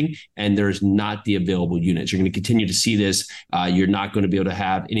housing, and there's not the available units. You're going to continue to see this. You're not going to be able to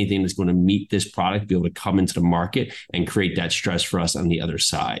have anything that's going to meet this product, be able to come into the market and create that stress for us on the other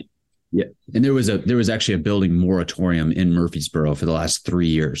side. Yeah. And there was actually a building moratorium in Murfreesboro for the last 3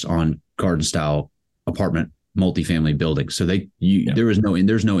 years on garden style apartment multifamily buildings. So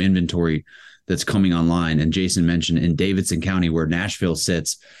there's no inventory that's coming online. And Jason mentioned in Davidson County, where Nashville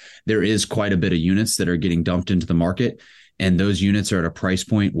sits, there is quite a bit of units that are getting dumped into the market. And those units are at a price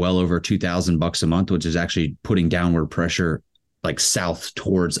point well over $2,000 a month, which is actually putting downward pressure like south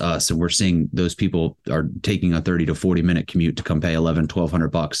towards us. And we're seeing those people are taking a 30 to 40 minute commute to come pay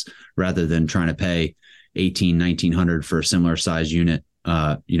 $1,100-$1,200 rather than trying to pay $1,800-$1,900 for a similar size unit,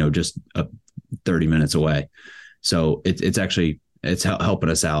 just 30 minutes away. So it's helping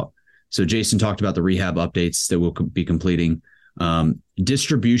us out. So Jason talked about the rehab updates that we'll be completing.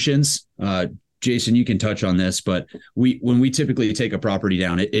 Distributions, Jason, you can touch on this, but when we typically take a property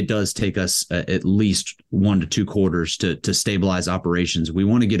down, it does take us at least 1 to 2 quarters to stabilize operations. We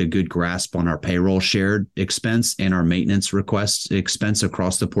want to get a good grasp on our payroll shared expense and our maintenance request expense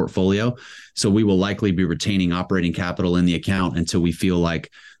across the portfolio. So we will likely be retaining operating capital in the account until we feel like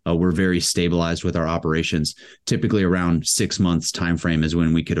we're very stabilized with our operations. Typically around 6 months timeframe is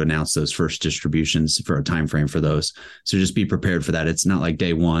when we could announce those first distributions for a timeframe for those. So just be prepared for that. It's not like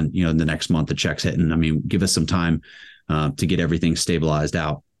day one, the next month the check's hitting. I mean, give us some time to get everything stabilized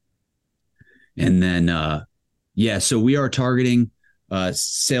out. And then, so we are targeting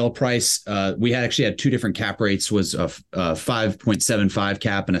sale price. We actually had 2 different cap rates, was a 5.75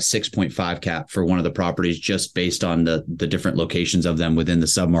 cap and a 6.5 cap for one of the properties, just based on the different locations of them within the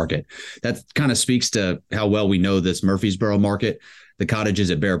submarket. That kind of speaks to how well we know this Murfreesboro market. The cottages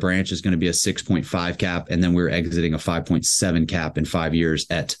at Bear Branch is going to be a 6.5 cap, and then we're exiting a 5.7 cap in 5 years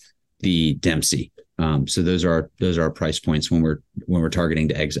at the Dempsey. So those are our price points when we're targeting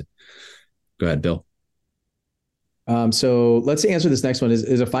to exit. Go ahead, Bill. So let's answer this next one.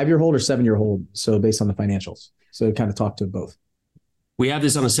 Is a 5-year hold or 7-year hold? So based on the financials. So kind of talk to both. We have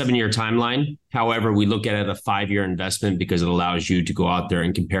this on a 7-year timeline. However, we look at it as a 5-year investment because it allows you to go out there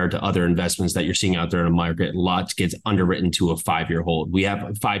and compare it to other investments that you're seeing out there in the market. Lots gets underwritten to a 5-year hold. We have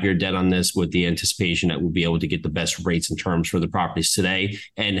a 5-year debt on this with the anticipation that we'll be able to get the best rates and terms for the properties today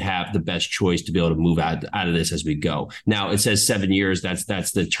and have the best choice to be able to move out of this as we go. Now, it says 7 years.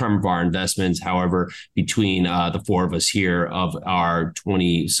 That's the term of our investments. However, between the 4 of us here of our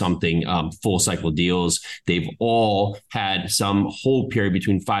 20-something full cycle deals, they've all had some hold period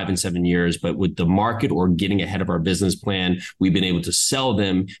between 5 and 7 years, but with the market or getting ahead of our business plan, we've been able to sell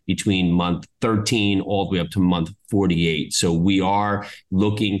them between month 13 all the way up to month 48. So we are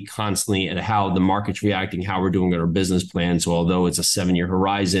looking constantly at how the market's reacting, how we're doing our business plan. So although it's a 7-year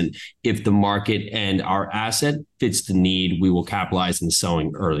horizon, if the market and our asset fits the need, we will capitalize on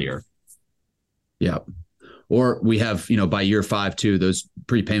selling earlier. Yeah. Or we have, by year 5 too, those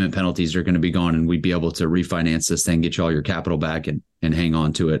prepayment penalties are going to be gone, and we'd be able to refinance this thing, get you all your capital back and hang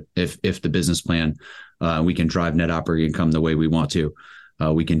on to it. If the business plan, we can drive net operating income the way we want to,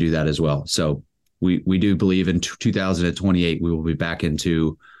 we can do that as well. So we do believe in 2028, we will be back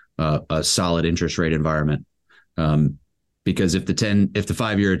into a solid interest rate environment. Because if the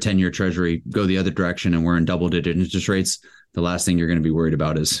 5-year or 10-year treasury go the other direction and we're in double-digit interest rates, the last thing you're going to be worried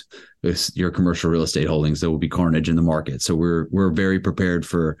about is your commercial real estate holdings. There will be carnage in the market. So we're very prepared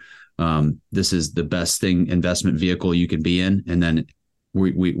for this is the best investment vehicle you can be in. And then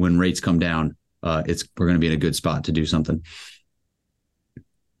we when rates come down, we're going to be in a good spot to do something.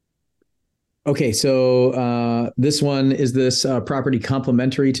 Okay, so this one, is this property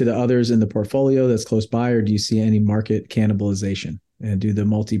complementary to the others in the portfolio that's close by, or do you see any market cannibalization? And do the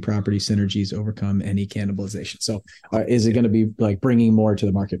multi-property synergies overcome any cannibalization? So is it going to be like bringing more to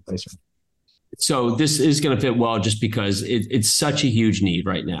the marketplace? So this is going to fit well just because it's such a huge need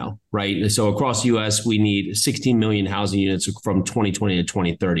right now, right? So across the U.S., we need 16 million housing units from 2020 to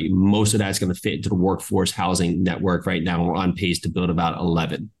 2030. Most of that's going to fit into the workforce housing network right now. We're on pace to build about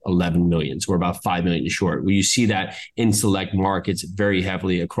 11 million. So we're about 5 million short. You see that in select markets very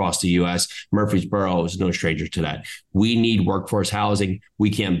heavily across the U.S. Murfreesboro is no stranger to that. We need workforce housing. We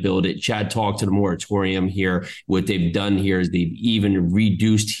can't build it. Chad talked to the moratorium here. What they've done here is they've even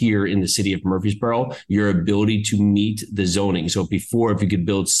reduced here in the city of Murfreesboro your ability to meet the zoning. So before, if you could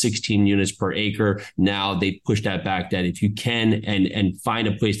build 16 units per acre, now they push that back that if you can and find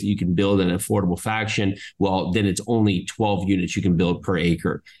a place that you can build an affordable faction, well, then it's only 12 units you can build per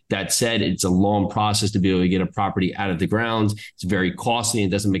acre. That said, it's a long process to be able to get a property out of the ground. It's very costly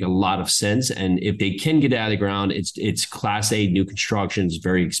and doesn't make a lot of sense. And if they can get it out of the ground, it's Class A new construction is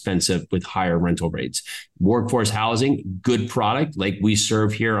very expensive with higher rental rates. Workforce housing, good product like we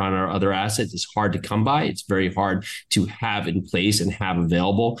serve here on our other assets. It's hard to come by. It's very hard to have in place and have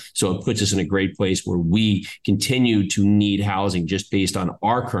available. So it puts us in a great place where we continue to need housing just based on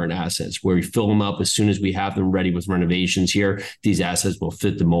our current assets, where we fill them up as soon as we have them ready with renovations here. These assets will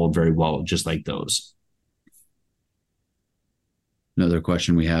fit the mold very well, just like those. Another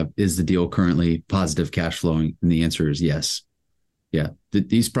question we have, is the deal currently positive cash flowing? And the answer is yes. Yeah.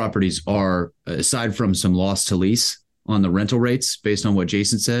 These properties are, aside from some loss to lease on the rental rates, based on what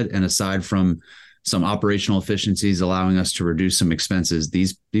Jason said, and aside from some operational efficiencies allowing us to reduce some expenses,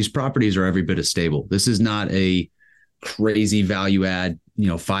 these properties are every bit as stable. This is not a crazy value add,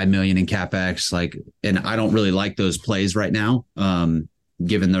 $5 million in CapEx, and I don't really like those plays right now,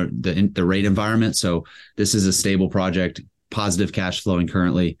 given the rate environment. So this is a stable project, positive cash flowing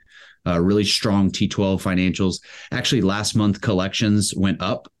currently. Really strong T12 financials. Actually, last month collections went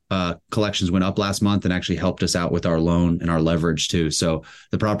up. Last month and actually helped us out with our loan and our leverage too. So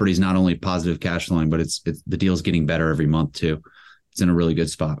the property is not only positive cash flowing, but it's the deal's getting better every month too. It's in a really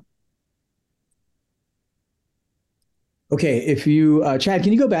good spot. Okay, if you, Chad,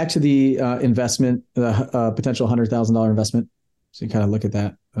 can you go back to the investment, the potential $100,000 investment? So you kind of look at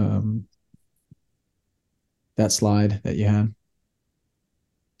that that slide that you had.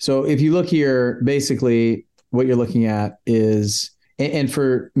 So if you look here, basically what you're looking at is, and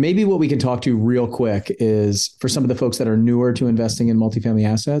for maybe what we can talk to real quick is for some of the folks that are newer to investing in multifamily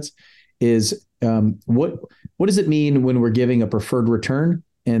assets is what does it mean when we're giving a preferred return?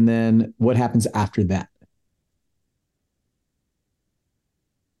 And then what happens after that?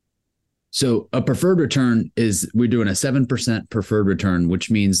 So a preferred return is we're doing a 7% preferred return,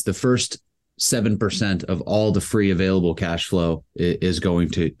 which means the first 7% of all the free available cash flow is going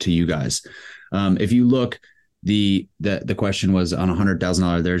to you guys. If you look, the question was on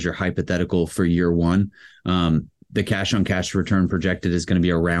 $100,000. There's your hypothetical for year one. The cash on cash return projected is going to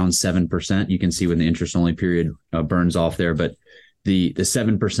be around 7%. You can see when the interest only period burns off there, but the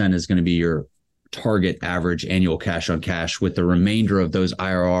 7% is going to be your target average annual cash on cash, with the remainder of those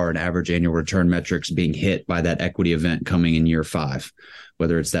IRR and average annual return metrics being hit by that equity event coming in year 5,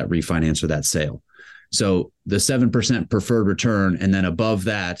 whether it's that refinance or that sale. So the 7% preferred return, and then above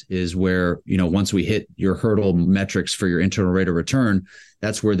that is where, once we hit your hurdle metrics for your internal rate of return,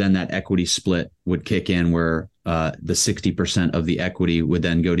 that's where then that equity split would kick in, where the 60% of the equity would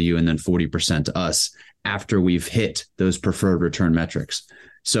then go to you and then 40% to us after we've hit those preferred return metrics.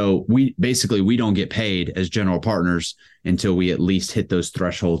 So we don't get paid as general partners until we at least hit those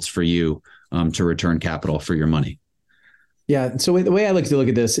thresholds for you to return capital for your money. Yeah. So the way I like to look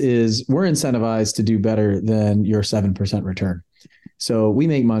at this is we're incentivized to do better than your 7% return. So we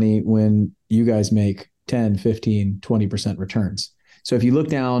make money when you guys make 10, 15, 20% returns. So if you look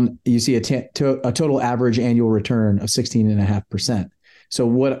down, you see a total average annual return of 16.5%. So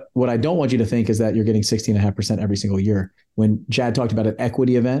what I don't want you to think is that you're getting 16.5% every single year. When Chad talked about an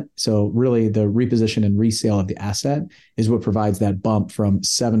equity event, so really the reposition and resale of the asset is what provides that bump from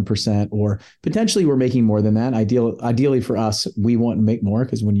 7%, or potentially we're making more than that. Ideally for us, we want to make more,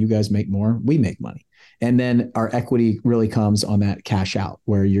 because when you guys make more, we make money. And then our equity really comes on that cash out,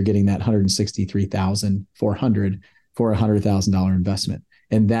 where you're getting that $163,400 for a $100,000 investment.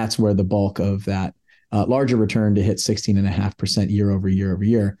 And that's where the bulk of that larger return to hit 16.5% year over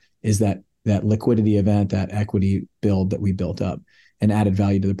year is that liquidity event, that equity build that we built up and added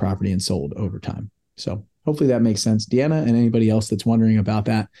value to the property and sold over time. So hopefully that makes sense, Deanna, and anybody else that's wondering about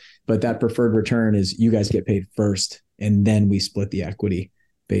that. But that preferred return is you guys get paid first, and then we split the equity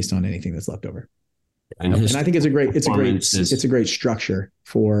based on anything that's left over. And I think it's a great structure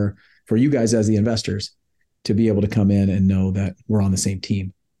for you guys as the investors to be able to come in and know that we're on the same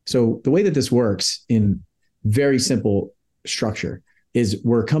team. So the way that this works in very simple structure, is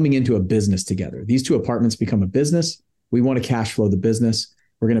we're coming into a business together. These two apartments become a business. We want to cash flow the business.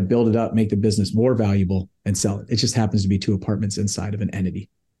 We're going to build it up, make the business more valuable, and sell it. It just happens to be two apartments inside of an entity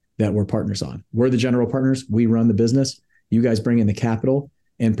that we're partners on. We're the general partners. We run the business. You guys bring in the capital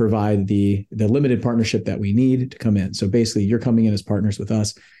and provide the limited partnership that we need to come in. So basically, you're coming in as partners with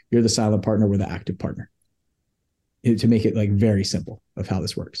us. You're the silent partner. We're the active partner. To make it like very simple of how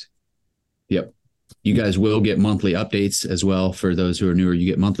this works. Yep. You guys will get monthly updates as well. For those who are newer, you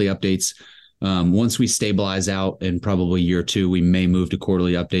get monthly updates. Once we stabilize out in probably year 2, we may move to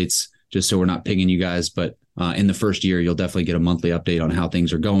quarterly updates just so we're not pinging you guys. But in the first year, you'll definitely get a monthly update on how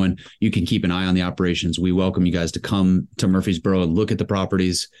things are going. You can keep an eye on the operations. We welcome you guys to come to Murfreesboro and look at the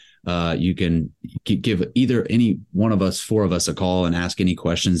properties. You can give either any one of us, 4 of us, a call and ask any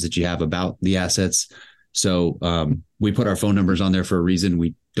questions that you have about the assets. So we put our phone numbers on there for a reason.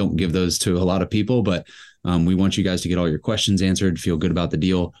 We don't give those to a lot of people, but we want you guys to get all your questions answered, feel good about the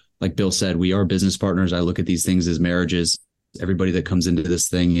deal. Like Bill said, we are business partners. I look at these things as marriages. Everybody that comes into this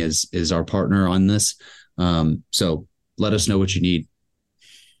thing is our partner on this. So let us know what you need.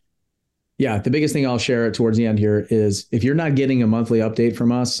 Yeah, the biggest thing I'll share towards the end here is if you're not getting a monthly update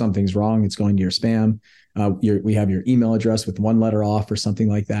from us, something's wrong. It's going to your spam. We have your email address with 1 letter off or something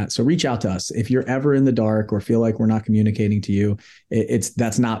like that. So reach out to us. If you're ever in the dark or feel like we're not communicating to you, it's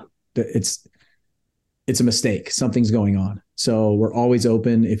a mistake. Something's going on. So we're always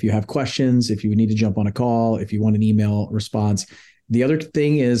open. If you have questions, if you need to jump on a call, if you want an email response. The other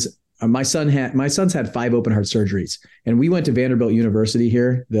thing is my son's had 5 open heart surgeries, and we went to Vanderbilt University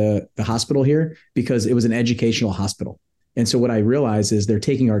here, the hospital here, because it was an educational hospital. And so what I realized is they're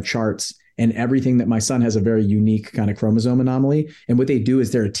taking our charts and everything that my son has a very unique kind of chromosome anomaly. And what they do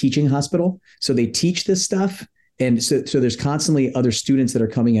is they're a teaching hospital. So they teach this stuff. And so there's constantly other students that are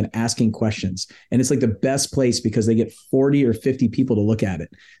coming and asking questions. And it's like the best place because they get 40 or 50 people to look at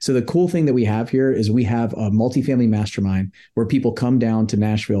it. So the cool thing that we have here is we have a multifamily mastermind where people come down to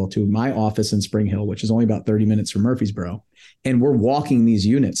Nashville to my office in Spring Hill, which is only about 30 minutes from Murfreesboro. And we're walking these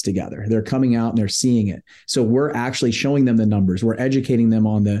units together. They're coming out and they're seeing it. So we're actually showing them the numbers. We're educating them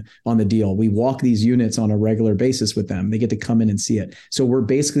on the deal. We walk these units on a regular basis with them. They get to come in and see it. So we're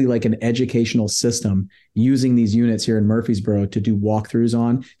basically like an educational system using these units here in Murfreesboro to do walkthroughs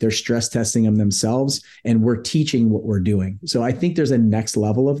on. They're stress testing them themselves, and we're teaching what we're doing. So I think there's a next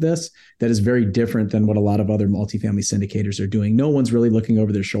level of this that is very different than what a lot of other multifamily syndicators are doing. No one's really looking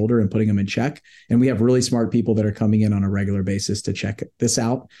over their shoulder and putting them in check. And we have really smart people that are coming in on a regular basis to check this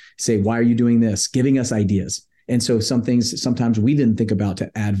out, say, why are you doing this? Giving us ideas. And so some things sometimes we didn't think about to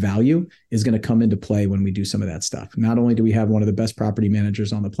add value is going to come into play when we do some of that stuff. Not only do we have one of the best property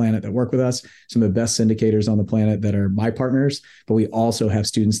managers on the planet that work with us, some of the best syndicators on the planet that are my partners, but we also have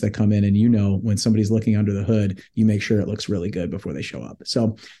students that come in, and when somebody's looking under the hood, you make sure it looks really good before they show up.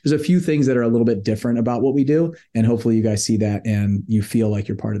 So there's a few things that are a little bit different about what we do. And hopefully you guys see that and you feel like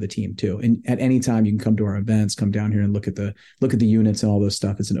you're part of the team too. And at any time you can come to our events, come down here and look at the units and all those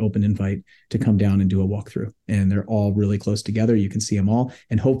stuff. It's an open invite to come down and do a walkthrough. And they're all really close together. You can see them all.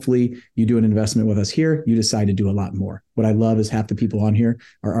 And hopefully you do an investment with us here, you decide to do a lot more. What I love is half the people on here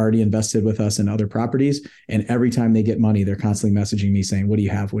are already invested with us in other properties. And every time they get money, they're constantly messaging me saying, what do you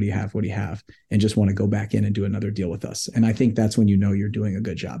have? What do you have? What do you have? And just want to go back in and do another deal with us. And I think that's when you know you're doing a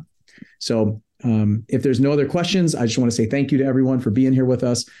good job. So if there's no other questions, I just want to say thank you to everyone for being here with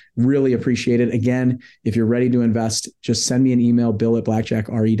us. Really appreciate it. Again, if you're ready to invest, just send me an email,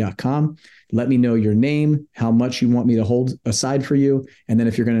 bill@blackjackre.com. Let me know your name, how much you want me to hold aside for you. And then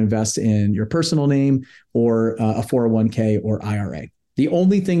if you're going to invest in your personal name or a 401k or IRA. The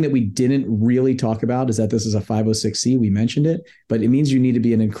only thing that we didn't really talk about is that this is a 506c. We mentioned it, but it means you need to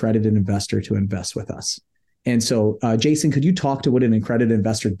be an accredited investor to invest with us. And so, Jason, could you talk to what an accredited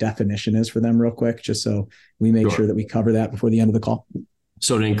investor definition is for them real quick, just so we make sure that we cover that before the end of the call?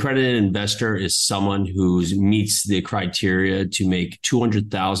 So an accredited investor is someone who meets the criteria to make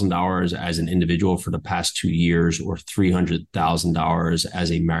 $200,000 as an individual for the past 2 years, or $300,000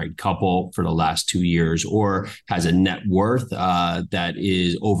 as a married couple for the last 2 years, or has a net worth that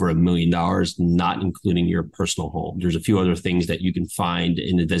is over $1 million, not including your personal home. There's a few other things that you can find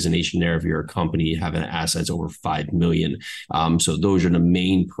in the designation there if you're a company having assets over $5 million. So those are the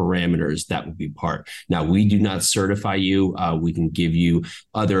main parameters that would be part. Now, we do not certify you. We can give you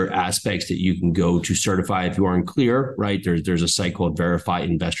other aspects that you can go to certify if you aren't clear, right? There's a site called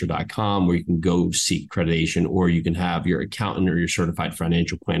verifyinvestor.com where you can go seek accreditation, or you can have your accountant or your certified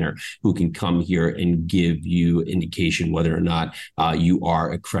financial planner who can come here and give you indication whether or not you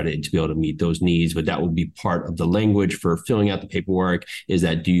are accredited to be able to meet those needs. But that will be part of the language for filling out the paperwork, is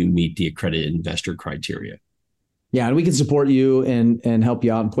that do you meet the accredited investor criteria? Yeah, and we can support you and help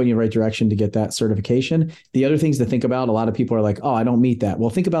you out and point you in the right direction to get that certification. The other things to think about, a lot of people are like, oh, I don't meet that. Well,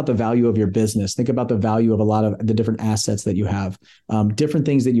 think about the value of your business. Think about the value of a lot of the different assets that you have, different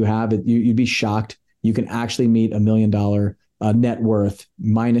things that you have. You'd be shocked. You can actually meet $1 million net worth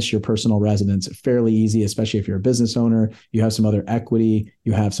minus your personal residence fairly easy, especially if you're a business owner. You have some other equity,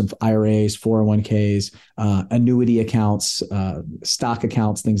 you have some IRAs, 401ks, annuity accounts, stock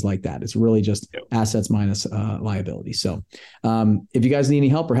accounts, things like that. It's really just assets minus liability. So if you guys need any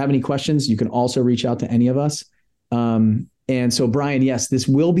help or have any questions, you can also reach out to any of us. And so, Brian, yes, this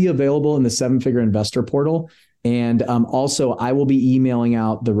will be available in the 7-Figure Investor Portal. And also, I will be emailing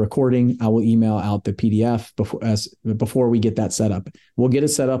out the recording. I will email out the PDF before we get that set up. We'll get it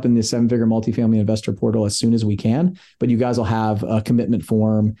set up in the 7-Figure Multifamily Investor Portal as soon as we can. But you guys will have a commitment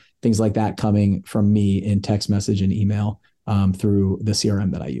form, things like that coming from me in text message and email through the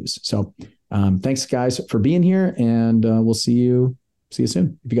CRM that I use. So thanks, guys, for being here. And we'll see you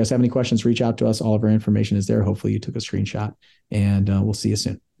soon. If you guys have any questions, reach out to us. All of our information is there. Hopefully you took a screenshot, and we'll see you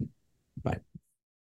soon.